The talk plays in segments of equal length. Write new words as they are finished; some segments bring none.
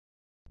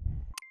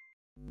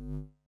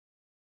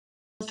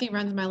Chelsea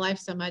runs my life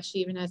so much, she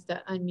even has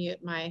to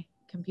unmute my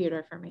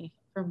computer for me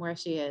from where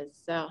she is.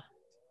 So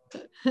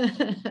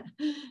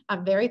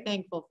I'm very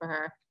thankful for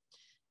her.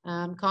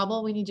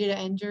 Cobble, we need you to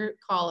end your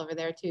call over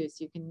there too, so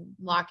you can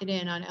lock it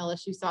in on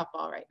LSU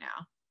softball right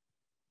now.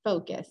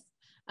 Focus.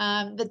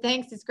 But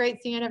thanks. It's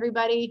great seeing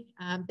everybody.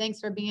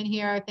 Thanks for being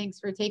here. Thanks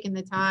for taking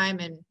the time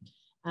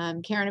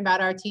and caring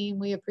about our team.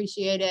 We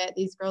appreciate it.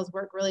 These girls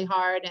work really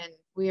hard and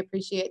we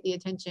appreciate the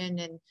attention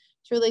and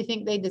truly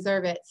think they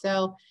deserve it.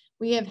 So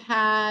we have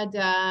had,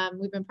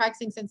 we've been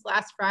practicing since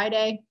last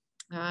Friday,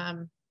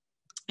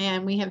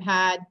 and we have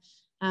had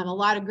a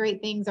lot of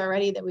great things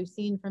already that we've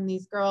seen from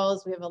these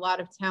girls. We have a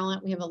lot of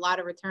talent. We have a lot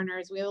of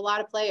returners. We have a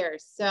lot of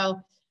players. So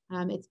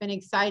it's been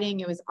exciting.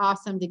 It was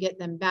awesome to get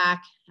them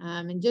back.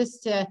 And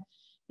just to,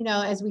 you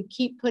know, as we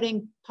keep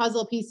putting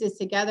puzzle pieces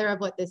together of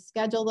what this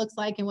schedule looks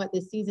like and what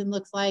this season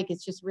looks like,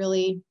 it's just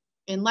really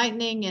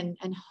enlightening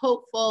and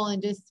hopeful,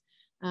 and just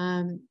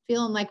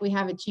feeling like we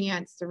have a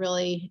chance to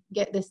really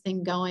get this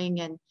thing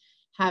going and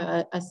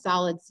have a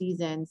solid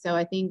season. So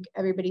I think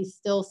everybody's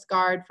still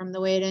scarred from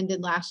the way it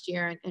ended last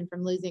year and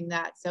from losing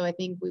that. So I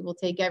think we will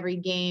take every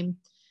game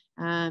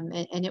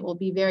and it will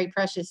be very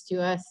precious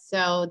to us.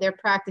 So they're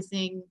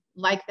practicing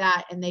like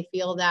that and they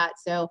feel that.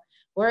 So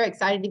we're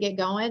excited to get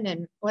going,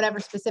 and whatever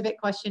specific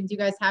questions you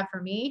guys have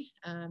for me,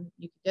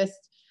 you can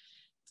just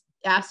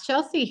ask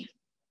Chelsea.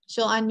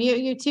 She'll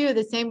unmute you too,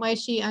 the same way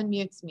she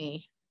unmutes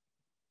me.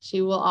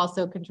 She will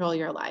also control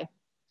your life.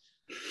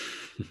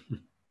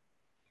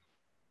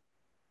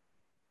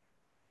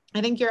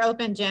 I think you're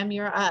open, Jim.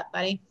 You're up,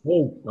 buddy.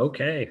 Oh,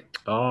 okay.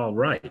 All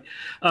right.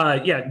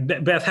 Yeah,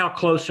 Beth, how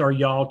close are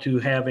y'all to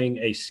having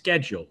a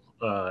schedule?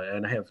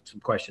 And I have some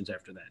questions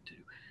after that too.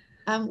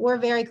 We're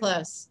very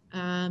close.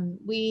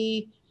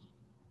 We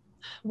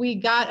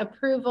got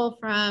approval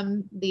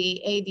from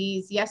the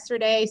ADs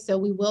yesterday, so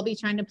we will be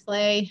trying to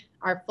play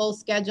our full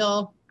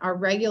schedule, our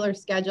regular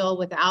schedule,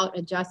 without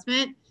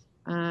adjustment.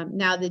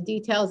 Now the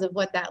details of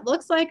what that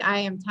looks like, I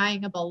am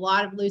tying up a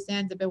lot of loose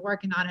ends. I've been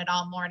working on it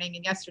all morning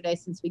and yesterday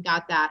since we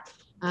got that.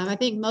 I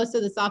think most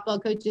of the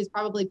softball coaches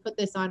probably put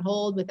this on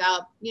hold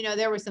without, you know,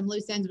 there were some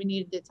loose ends we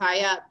needed to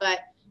tie up, but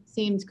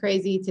seemed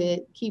crazy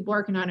to keep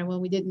working on it when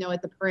we didn't know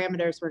what the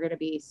parameters were going to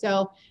be.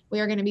 So we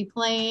are going to be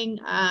playing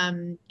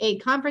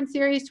 8 conference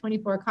series,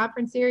 24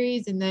 conference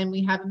series, and then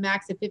we have a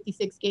max of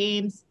 56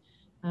 games.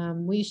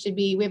 We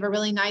have a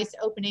really nice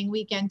opening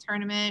weekend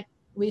tournament.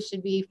 We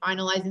should be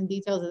finalizing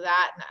details of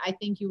that. And I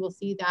think you will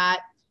see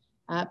that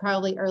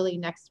probably early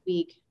next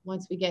week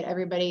once we get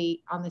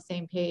everybody on the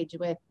same page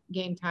with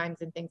game times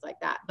and things like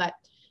that. But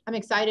I'm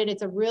excited.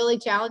 It's a really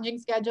challenging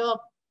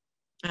schedule,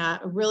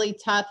 really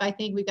tough. I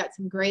think we've got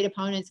some great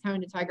opponents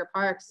coming to Tiger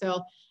Park.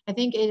 So I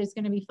think it is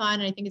going to be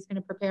fun. And I think it's going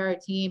to prepare our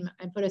team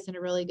and put us in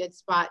a really good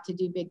spot to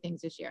do big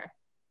things this year.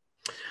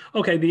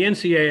 Okay, the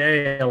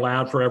NCAA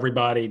allowed for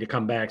everybody to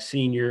come back,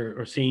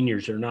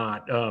 seniors or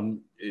not.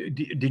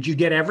 Did you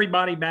get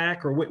everybody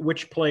back, or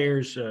which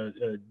players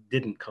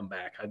didn't come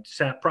back?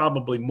 I'd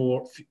probably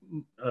more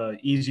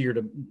easier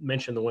to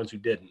mention the ones who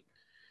didn't.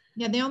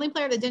 Yeah, the only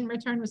player that didn't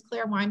return was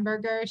Claire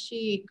Weinberger.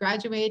 She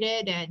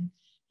graduated and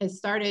has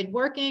started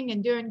working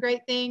and doing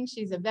great things.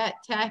 She's a vet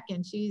tech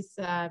and she's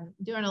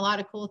doing a lot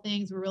of cool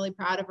things. We're really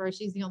proud of her.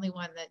 She's the only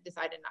one that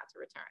decided not to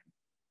return.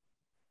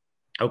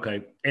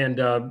 Okay. And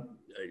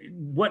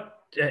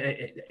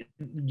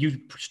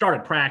you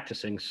started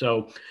practicing,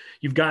 so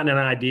you've gotten an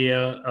idea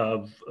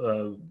of,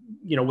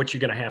 what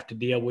you're going to have to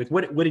deal with.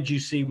 What did you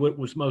see? What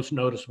was most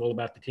noticeable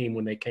about the team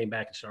when they came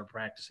back and started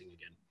practicing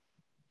again?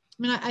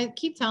 I mean, I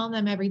keep telling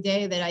them every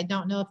day that I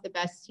don't know if the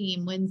best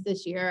team wins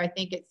this year. I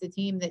think it's the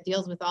team that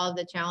deals with all of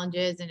the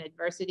challenges and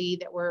adversity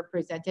that we're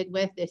presented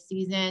with this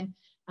season,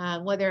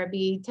 whether it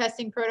be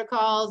testing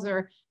protocols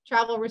or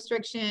travel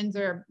restrictions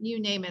or you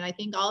name it. I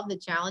think all of the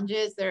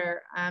challenges,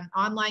 their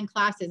online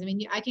classes. I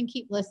mean, I can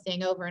keep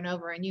listing over and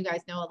over, and you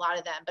guys know a lot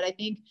of them. But I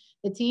think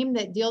the team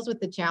that deals with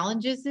the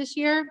challenges this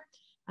year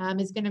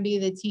is going to be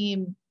the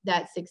team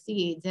that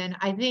succeeds. And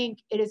I think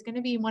it is going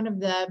to be one of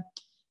the,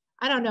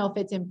 I don't know if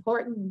it's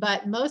important,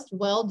 but most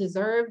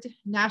well-deserved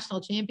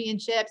national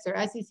championships or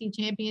SEC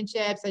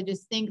championships. I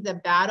just think the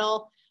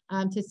battle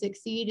to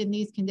succeed in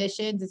these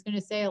conditions is going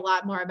to say a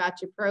lot more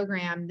about your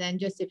program than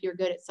just if you're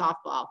good at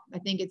softball. I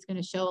think it's going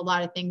to show a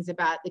lot of things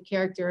about the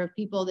character of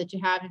people that you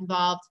have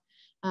involved.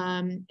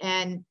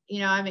 And,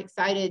 I'm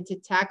excited to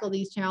tackle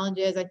these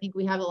challenges. I think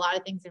we have a lot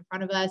of things in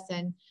front of us,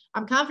 and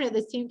I'm confident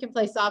this team can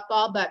play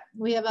softball, but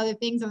we have other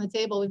things on the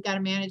table. We've got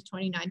to manage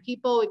 29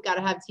 people. We've got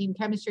to have team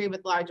chemistry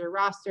with larger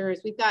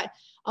rosters. We've got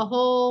a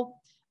whole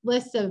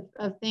list of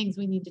things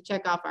we need to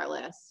check off our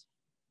list.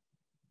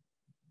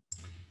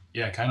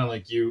 Yeah, kind of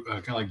like you,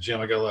 kind of like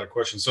Jim, I got a lot of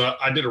questions. So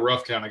I did a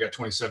rough count. I got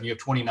 27. You have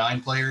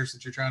 29 players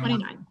that you're trying to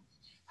 29. work?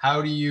 How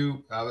do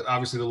you,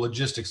 obviously the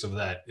logistics of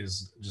that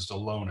is just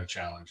alone a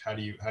challenge. How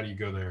do you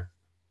go there?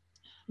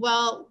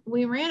 Well,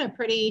 we ran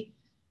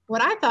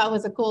what I thought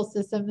was a cool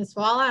system this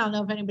fall. I don't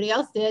know if anybody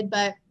else did,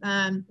 but,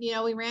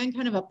 we ran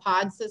kind of a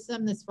pod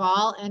system this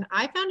fall, and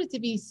I found it to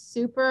be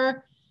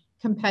super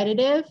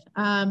competitive.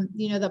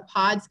 The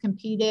pods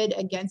competed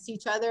against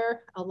each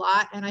other a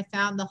lot, and I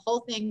found the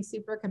whole thing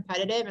super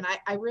competitive, and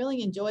I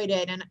really enjoyed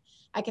it. And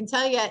I can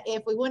tell you,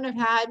 if we wouldn't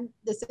have had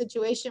the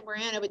situation we're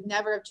in, it would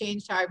never have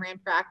changed how I ran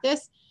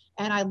practice,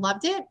 and I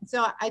loved it.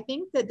 So I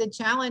think that the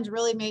challenge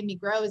really made me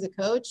grow as a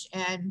coach,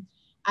 and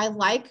I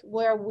like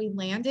where we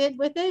landed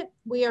with it.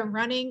 We are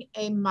running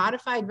a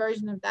modified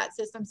version of that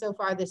system so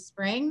far this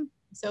spring.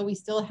 So we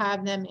still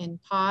have them in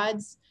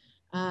pods.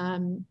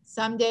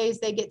 Some days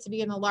they get to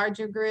be in a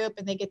larger group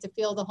and they get to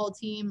feel the whole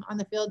team on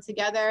the field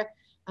together.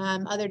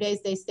 Other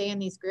days they stay in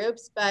these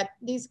groups, but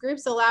these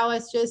groups allow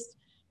us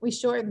we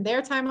shorten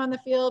their time on the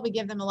field. We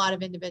give them a lot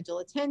of individual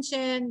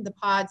attention. The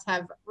pods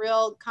have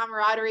real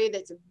camaraderie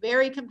that's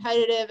very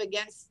competitive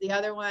against the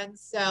other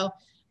ones. So,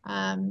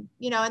 and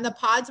the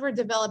pods were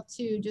developed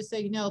too, just so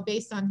you know,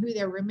 based on who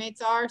their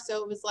roommates are.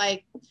 So it was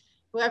like,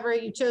 whoever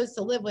you chose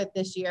to live with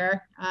this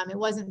year. It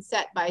wasn't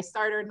set by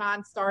starter,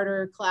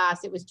 non-starter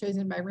class. It was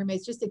chosen by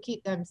roommates just to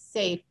keep them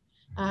safe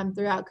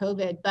throughout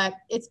COVID. But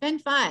it's been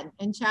fun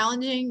and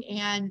challenging,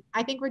 and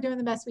I think we're doing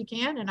the best we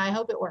can, and I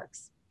hope it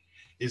works.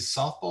 Is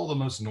softball the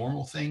most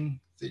normal thing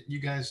that you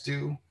guys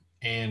do?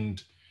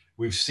 And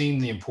we've seen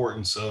the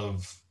importance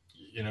of,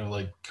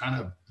 like kind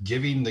of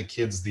giving the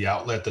kids the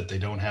outlet that they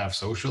don't have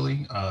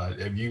socially.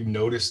 Have you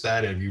noticed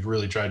that? Have you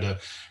really tried to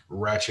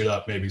ratchet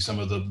up maybe some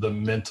of the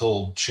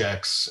mental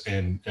checks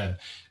and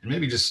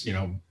maybe just,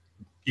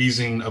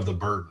 easing of the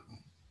burden?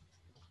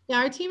 Yeah,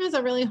 our team has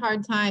a really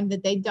hard time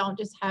that they don't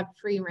just have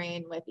free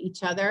reign with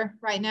each other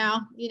right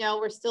now.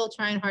 We're still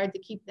trying hard to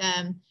keep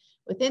them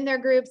within their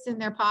groups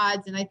and their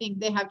pods. And I think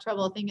they have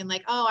trouble thinking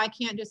like, oh, I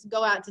can't just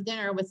go out to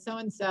dinner with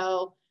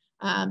so-and-so.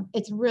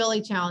 It's really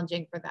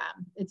challenging for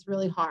them. It's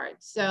really hard.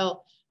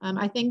 So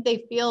I think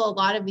they feel a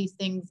lot of these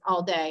things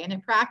all day. And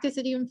in practice,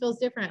 it even feels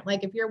different.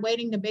 Like if you're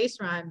waiting to base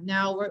run,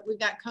 now we've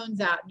got cones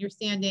out and you're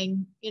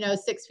standing,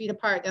 6 feet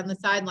apart down the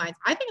sidelines.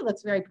 I think it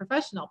looks very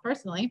professional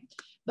personally,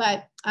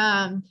 but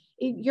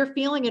you're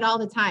feeling it all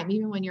the time,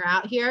 even when you're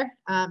out here.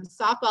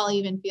 Softball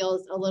even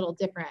feels a little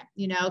different,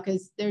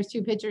 because there's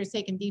 2 pitchers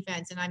taking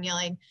defense and I'm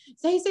yelling,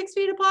 stay 6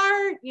 feet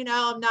apart.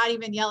 I'm not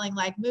even yelling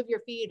like move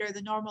your feet or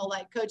the normal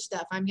like coach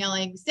stuff. I'm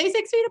yelling, stay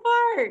 6 feet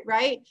apart.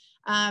 Right.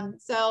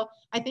 So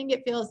I think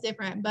it feels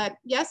different. But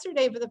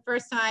yesterday for the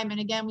first time, and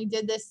again, we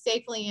did this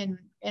safely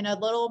in a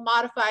little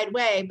modified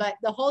way, but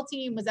the whole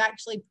team was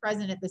actually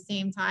present at the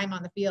same time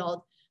on the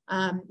field.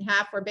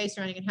 Half were base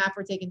running and half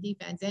were taking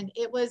defense. And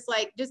it was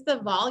like just the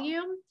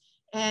volume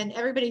and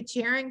everybody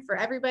cheering for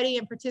everybody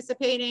and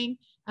participating.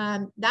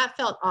 That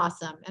felt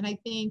awesome. And I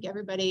think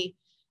everybody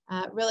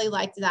really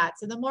liked that.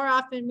 So the more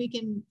often we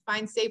can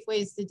find safe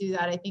ways to do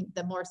that, I think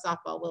the more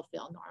softball will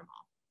feel normal.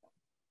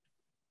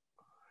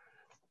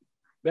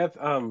 Beth,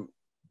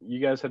 you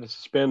guys had to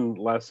suspend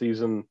last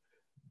season,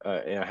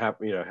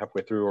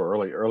 halfway through or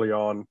early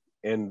on,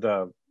 and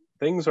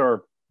things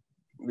are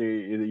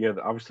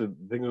obviously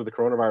things with the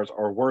coronavirus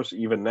are worse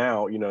even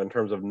now, in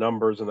terms of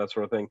numbers and that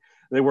sort of thing.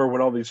 They were when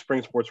all these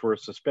spring sports were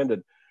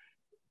suspended.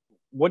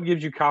 What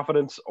gives you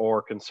confidence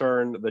or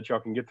concern that y'all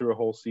can get through a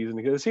whole season?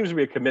 Because it seems to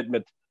be a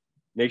commitment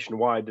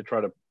nationwide to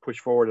try to push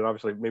forward, and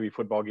obviously maybe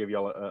football gave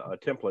y'all a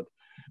template.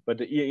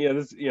 But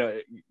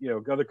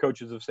other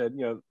coaches have said,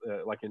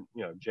 like in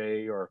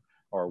Jay or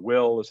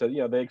Will have said,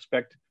 they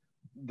expect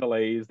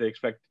delays, they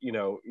expect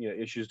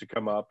issues to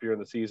come up during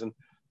the season.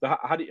 So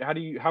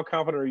how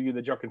confident are you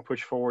that y'all can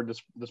push forward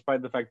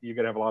despite the fact that you're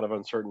going to have a lot of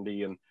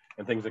uncertainty and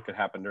things that could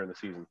happen during the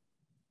season?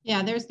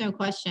 Yeah, there's no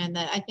question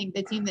that I think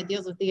the team that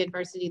deals with the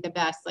adversity the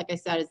best, like I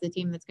said, is the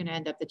team that's going to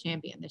end up the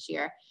champion this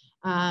year.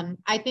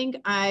 I think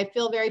I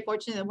feel very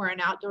fortunate that we're an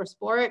outdoor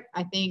sport.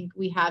 I think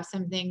we have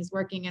some things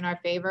working in our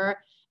favor.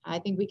 I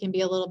think we can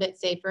be a little bit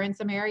safer in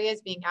some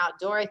areas being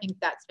outdoor. I think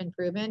that's been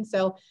proven.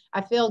 So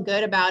I feel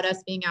good about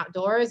us being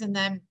outdoors. And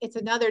then it's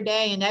another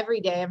day, and every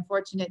day I'm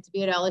fortunate to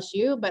be at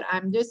LSU, but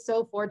I'm just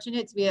so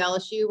fortunate to be at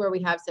LSU where we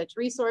have such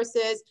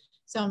resources,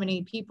 so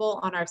many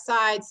people on our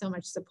side, so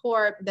much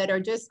support that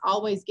are just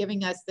always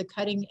giving us the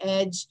cutting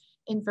edge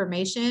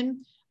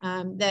information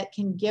that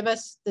can give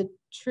us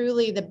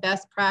truly the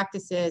best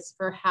practices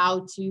for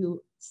how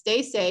to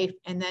stay safe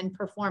and then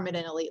perform at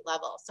an elite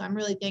level. So I'm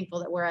really thankful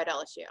that we're at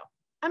LSU.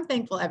 I'm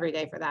thankful every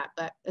day for that,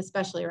 but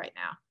especially right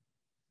now.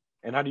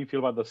 And how do you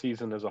feel about the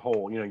season as a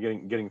whole,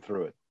 getting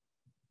through it?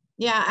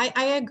 Yeah,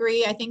 I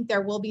agree. I think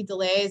there will be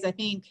delays. I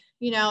think,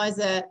 as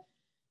a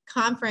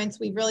conference,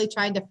 we've really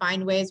tried to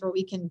find ways where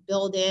we can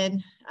build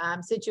in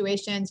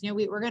situations.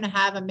 We're going to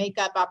have a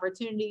makeup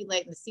opportunity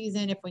late in the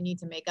season if we need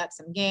to make up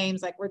some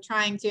games, like we're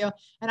trying to.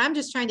 And I'm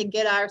just trying to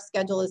get our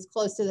schedule as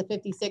close to the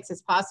 56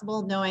 as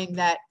possible, knowing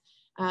that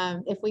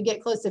if we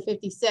get close to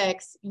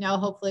 56,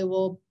 hopefully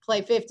we'll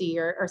play 50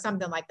 or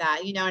something like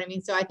that. You know what I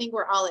mean? So I think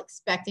we're all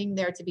expecting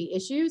there to be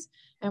issues,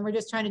 and we're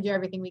just trying to do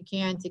everything we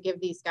can to give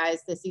these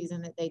guys the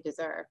season that they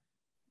deserve.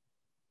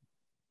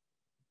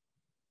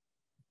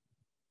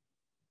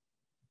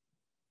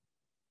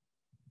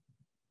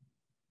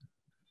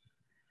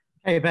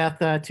 Hey,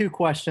 Beth, 2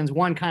 questions.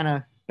 One kind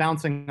of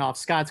bouncing off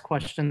Scott's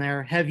question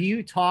there, have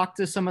you talked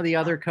to some of the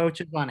other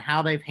coaches on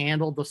how they've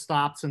handled the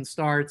stops and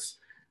starts,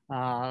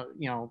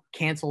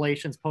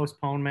 cancellations,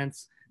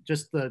 postponements,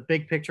 just the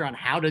big picture on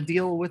how to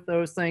deal with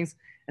those things?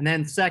 And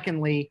then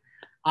secondly,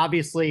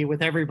 obviously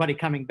with everybody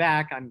coming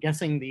back, I'm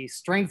guessing the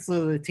strengths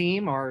of the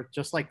team are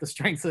just like the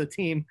strengths of the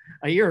team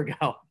a year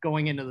ago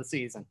going into the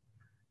season.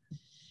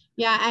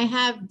 Yeah, I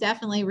have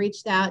definitely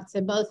reached out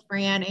to both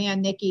Fran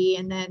and Nikki.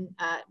 And then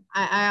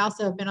I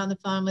also have been on the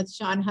phone with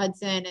Sean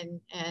Hudson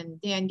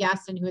and Dan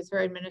Gaston, who is her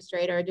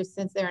administrator, just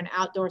since they're an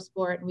outdoor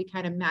sport and we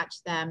kind of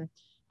match them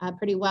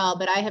pretty well.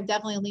 But I have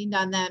definitely leaned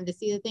on them to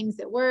see the things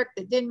that worked,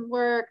 that didn't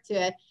work,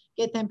 to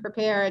get them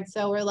prepared.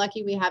 So we're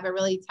lucky we have a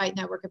really tight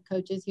network of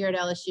coaches here at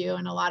LSU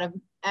and a lot of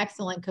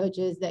excellent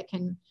coaches that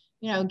can,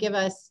 give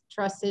us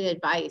trusted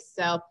advice.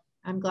 So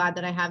I'm glad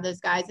that I have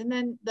those guys. And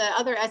then the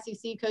other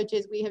SEC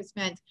coaches, we have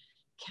spent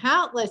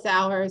countless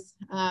hours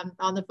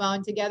on the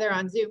phone together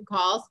on Zoom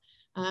calls,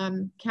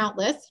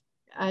 countless,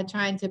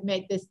 trying to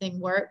make this thing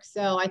work.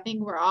 So I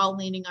think we're all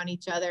leaning on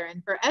each other.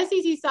 And for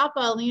SEC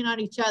softball, lean on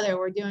each other.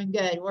 We're doing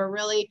good. We're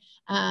really,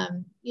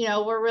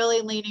 we're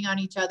really leaning on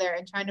each other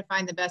and trying to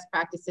find the best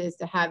practices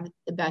to have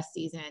the best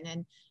season.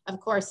 And of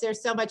course,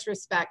 there's so much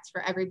respect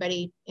for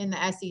everybody in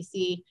the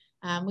SEC.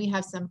 We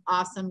have some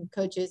awesome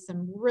coaches,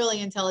 some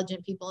really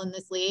intelligent people in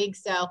this league.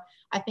 So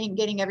I think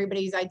getting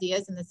everybody's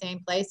ideas in the same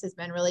place has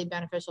been really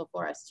beneficial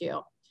for us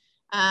too.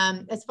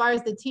 As far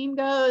as the team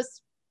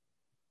goes,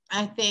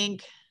 I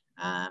think,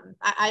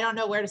 I don't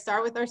know where to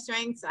start with our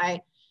strengths.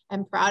 I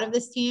am proud of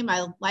this team.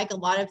 I like a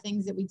lot of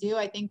things that we do.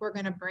 I think we're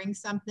going to bring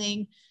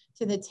something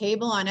to the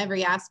table on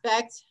every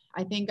aspect.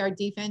 I think our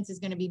defense is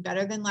going to be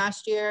better than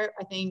last year.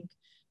 I think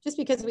just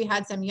because we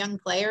had some young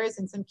players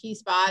in some key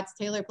spots,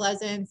 Taylor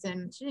Pleasance,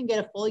 and she didn't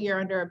get a full year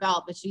under her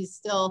belt, but she's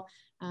still,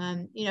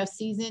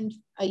 seasoned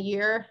a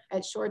year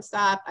at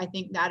shortstop. I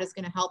think that is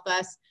going to help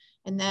us.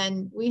 And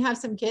then we have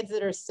some kids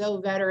that are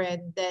so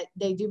veteran that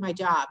they do my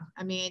job.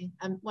 I mean,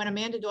 when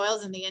Amanda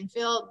Doyle's in the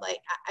infield, like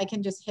I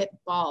can just hit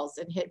balls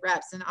and hit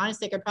reps. And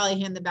honestly, I could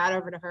probably hand the bat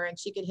over to her and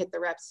she could hit the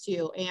reps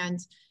too and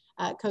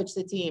coach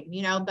the team,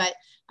 but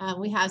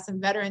we have some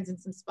veterans in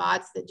some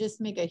spots that just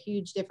make a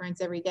huge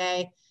difference every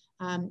day.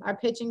 Our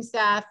pitching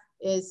staff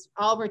is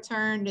all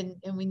returned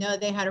and we know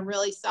they had a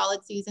really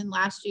solid season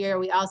last year.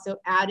 We also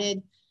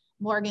added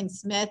Morgan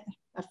Smith,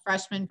 a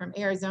freshman from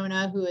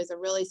Arizona, who is a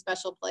really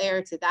special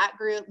player to that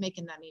group,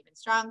 making them even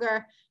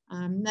stronger.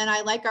 Then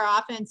I like our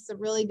offense, a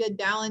really good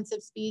balance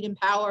of speed and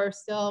power.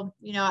 Still,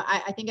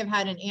 I think I've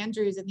had an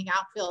Andrews in the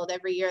outfield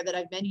every year that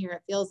I've been here,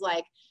 it feels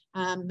like,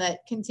 but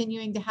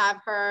continuing to have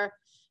her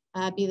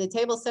be the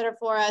table setter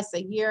for us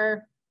a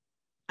year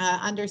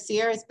under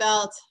Sierra's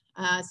belt.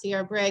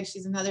 Sierra Briggs,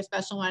 she's another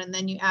special one. And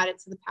then you add it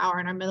to the power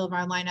in our middle of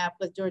our lineup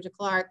with Georgia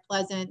Clark,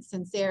 Pleasant,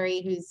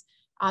 Sinceri, who's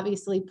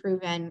obviously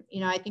proven,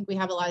 I think we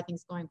have a lot of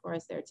things going for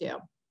us there too.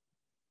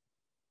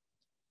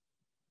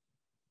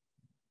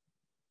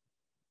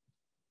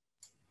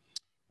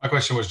 My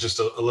question was just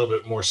a little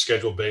bit more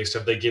schedule based.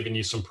 Have they given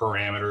you some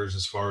parameters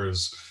as far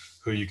as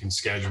who you can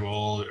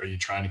schedule? Are you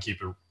trying to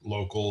keep it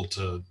local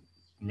to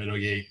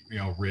mitigate,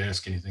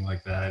 risk, anything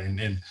like that? And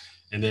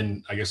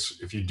then I guess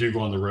if you do go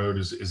on the road,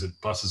 is it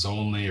buses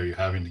only? Are you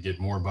having to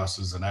get more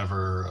buses than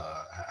ever?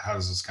 How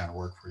does this kind of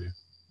work for you?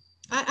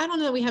 I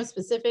don't know. We have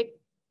specific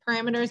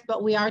parameters,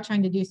 but we are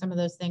trying to do some of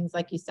those things.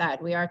 Like you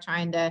said, we are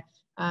trying to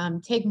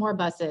take more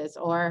buses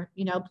or,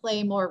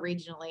 play more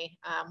regionally.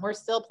 We're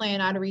still playing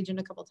out of region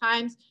a couple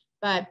times,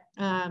 but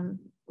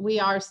we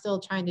are still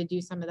trying to do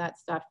some of that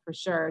stuff for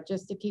sure,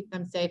 just to keep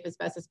them safe as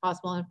best as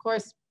possible. And of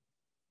course,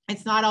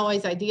 it's not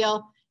always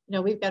ideal.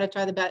 We've got to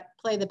try to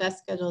play the best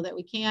schedule that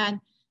we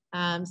can.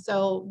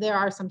 So there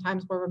are some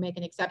times where we're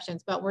making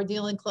exceptions, but we're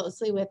dealing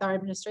closely with our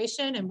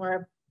administration and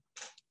we're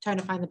trying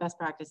to find the best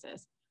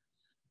practices.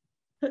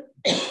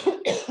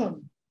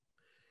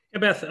 Hey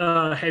Beth,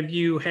 have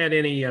you had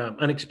any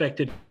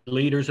unexpected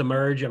leaders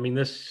emerge? I mean,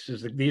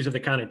 these are the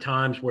kind of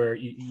times where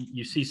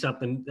you see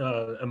something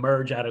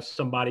emerge out of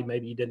somebody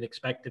maybe you didn't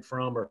expect it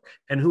from,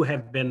 and who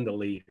have been the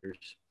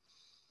leaders?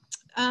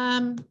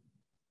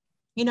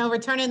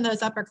 Returning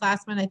those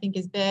upperclassmen, I think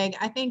is big.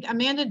 I think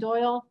Amanda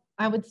Doyle,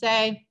 I would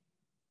say,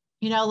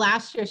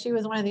 last year she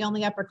was one of the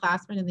only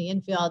upperclassmen in the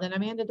infield, and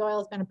Amanda Doyle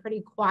has been a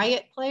pretty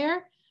quiet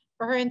player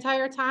for her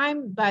entire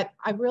time, but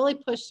I really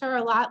pushed her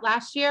a lot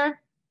last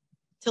year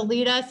to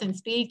lead us and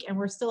speak, and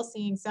we're still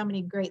seeing so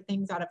many great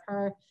things out of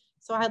her.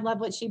 So I love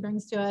what she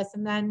brings to us.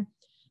 And then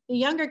the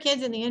younger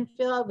kids in the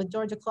infield with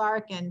Georgia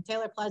Clark and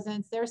Taylor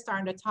Pleasance, they're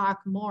starting to talk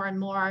more and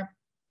more.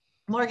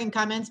 Morgan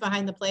Cummins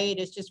behind the plate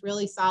is just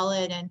really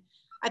solid. And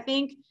I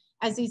think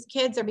as these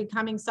kids are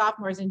becoming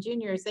sophomores and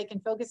juniors, they can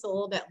focus a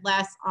little bit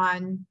less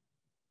on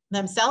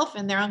themselves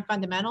and their own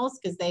fundamentals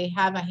because they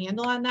have a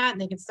handle on that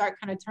and they can start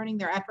kind of turning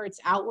their efforts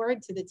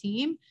outward to the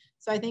team.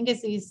 So I think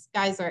as these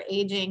guys are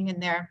aging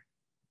and they're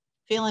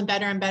feeling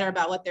better and better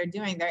about what they're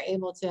doing, they're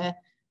able to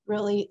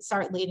really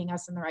start leading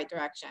us in the right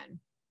direction.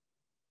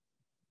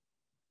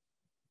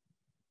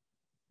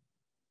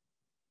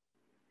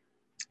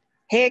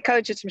 Hey,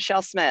 Coach, it's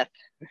Michelle Smith.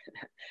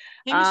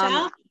 Hey,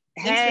 Michelle.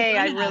 Hey,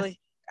 I really,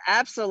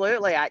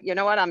 absolutely. You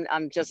know what? I'm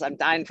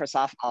dying for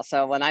softball.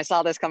 So when I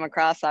saw this come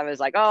across, I was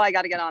like, oh, I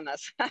got to get on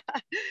this.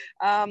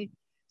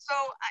 So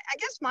I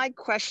guess my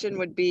question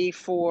would be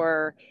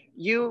for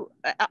you.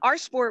 Our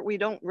sport, we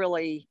don't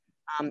really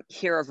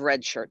hear of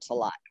red shirts a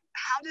lot.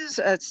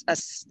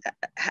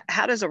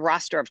 How does a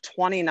roster of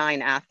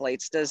 29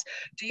 athletes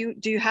do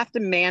you have to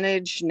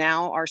manage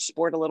now our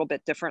sport a little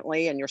bit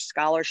differently, and your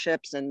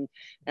scholarships and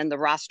the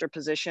roster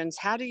positions?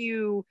 How do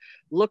you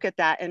look at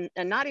that, and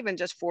not even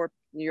just for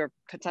your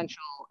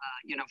potential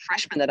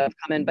freshmen that have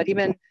come in, but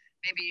even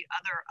maybe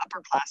other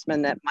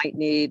upperclassmen that might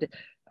need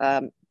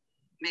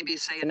maybe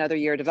say another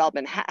year of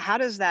development? How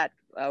does that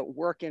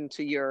work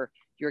into your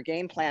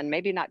game plan?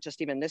 Maybe not just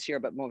even this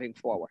year, but moving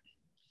forward.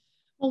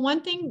 Well,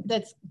 one thing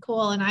that's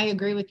cool, and I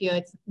agree with you,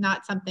 it's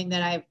not something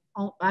that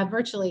I've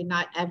virtually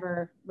not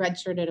ever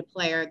redshirted a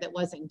player that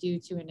wasn't due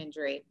to an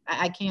injury.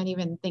 I can't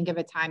even think of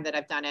a time that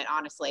I've done it,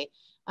 honestly.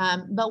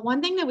 But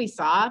one thing that we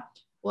saw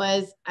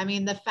was, I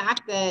mean, the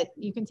fact that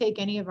you can take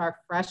any of our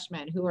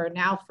freshmen who are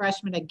now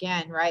freshmen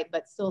again, right,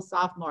 but still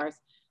sophomores,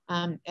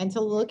 and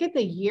to look at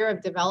the year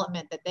of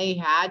development that they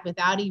had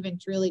without even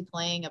truly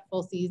playing a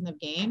full season of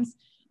games.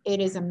 It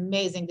is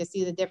amazing to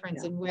see the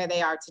difference in where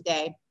they are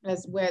today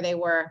as where they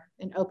were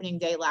in opening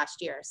day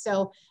last year.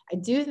 So I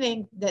do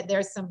think that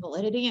there's some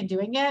validity in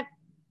doing it.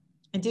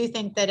 I do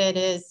think that it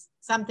is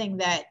something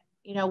that,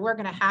 we're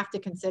going to have to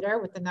consider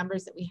with the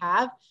numbers that we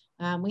have.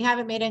 We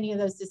haven't made any of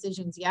those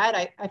decisions yet.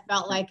 I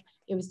felt like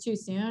it was too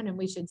soon, and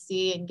we should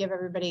see and give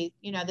everybody,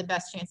 the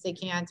best chance they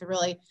can to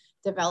really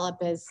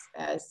develop as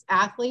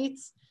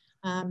athletes.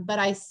 But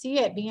I see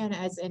it being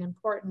as an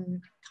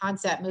important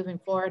concept moving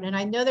forward. And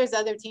I know there's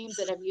other teams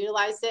that have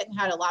utilized it and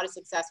had a lot of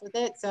success with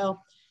it. So,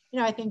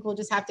 I think we'll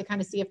just have to kind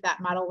of see if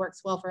that model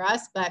works well for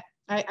us. But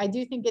I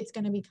do think it's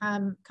going to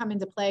come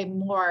into play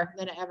more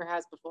than it ever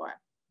has before.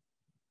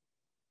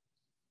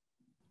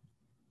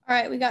 All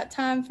right, we got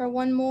time for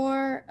one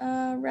more.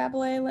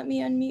 Rabelais, let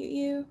me unmute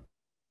you.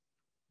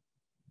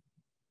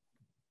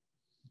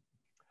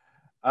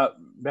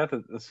 Beth,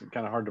 it's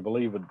kind of hard to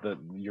believe that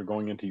you're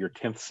going into your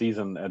 10th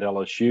season at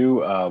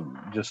LSU.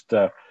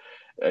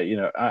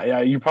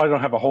 You probably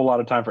don't have a whole lot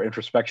of time for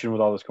introspection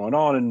with all this going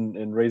on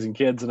and raising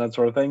kids and that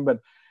sort of thing. But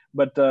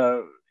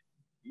there's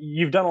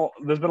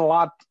been a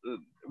lot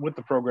with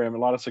the program, a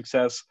lot of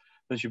success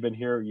since you've been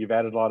here. You've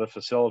added a lot of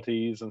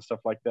facilities and stuff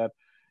like that.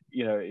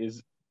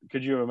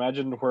 Could you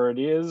imagine where it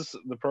is,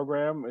 the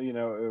program,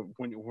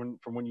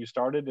 from when you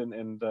started,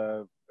 and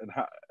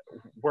how,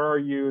 where are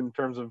you in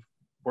terms of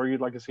where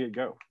you'd like to see it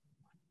go?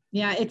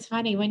 Yeah, it's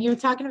funny when you're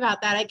talking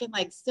about that, I can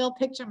still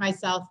picture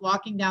myself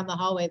walking down the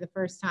hallway the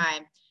first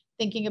time,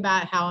 thinking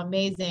about how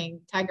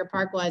amazing Tiger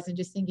Park was, and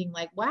just thinking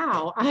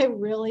wow, I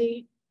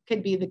really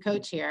could be the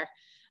coach here.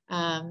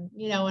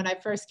 When I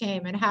first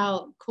came, and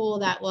how cool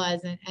that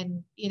was.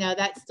 And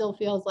that still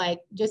feels like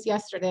just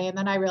yesterday. And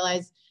then I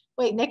realized,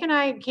 wait, Nick and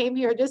I came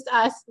here, just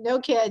us, no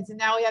kids. And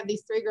now we have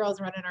these 3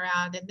 girls running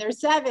around, and they're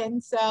 7.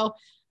 So,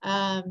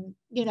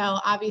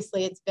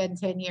 obviously it's been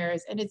 10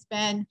 years, and it's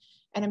been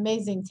an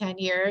amazing 10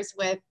 years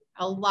with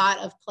a lot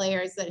of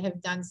players that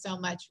have done so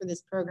much for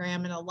this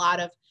program, and a lot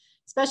of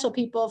special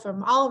people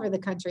from all over the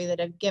country that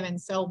have given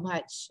so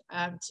much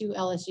to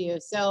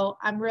LSU. So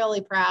I'm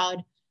really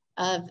proud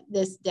of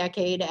this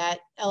decade at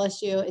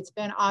LSU. It's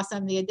been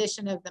awesome. The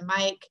addition of the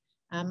mic,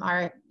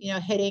 our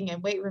hitting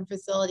and weight room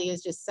facility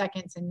is just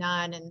second to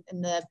none,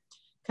 and the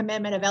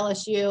commitment of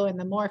LSU and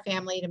the Moore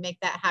family to make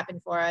that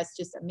happen for us,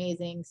 just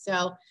amazing.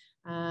 So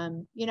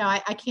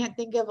I can't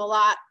think of a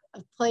lot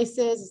of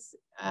places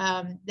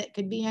that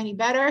could be any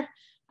better.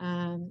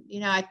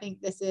 I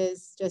think this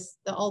is just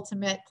the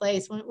ultimate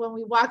place. When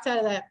we walked out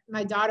of that,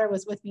 my daughter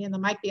was with me in the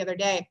mic the other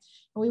day,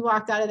 and we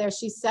walked out of there.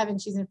 She's 7,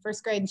 she's in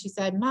 1st grade, and she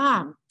said,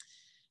 "Mom,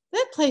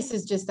 that place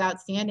is just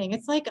outstanding.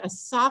 It's like a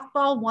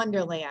softball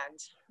wonderland."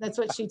 That's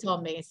what she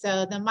told me.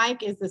 So the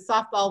mic is the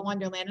softball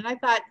wonderland. And I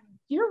thought,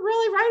 you're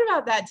really right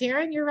about that,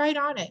 Taryn. You're right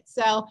on it.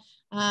 So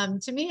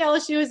to me,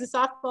 LSU is a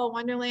softball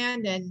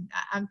wonderland, and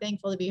I'm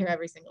thankful to be here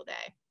every single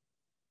day.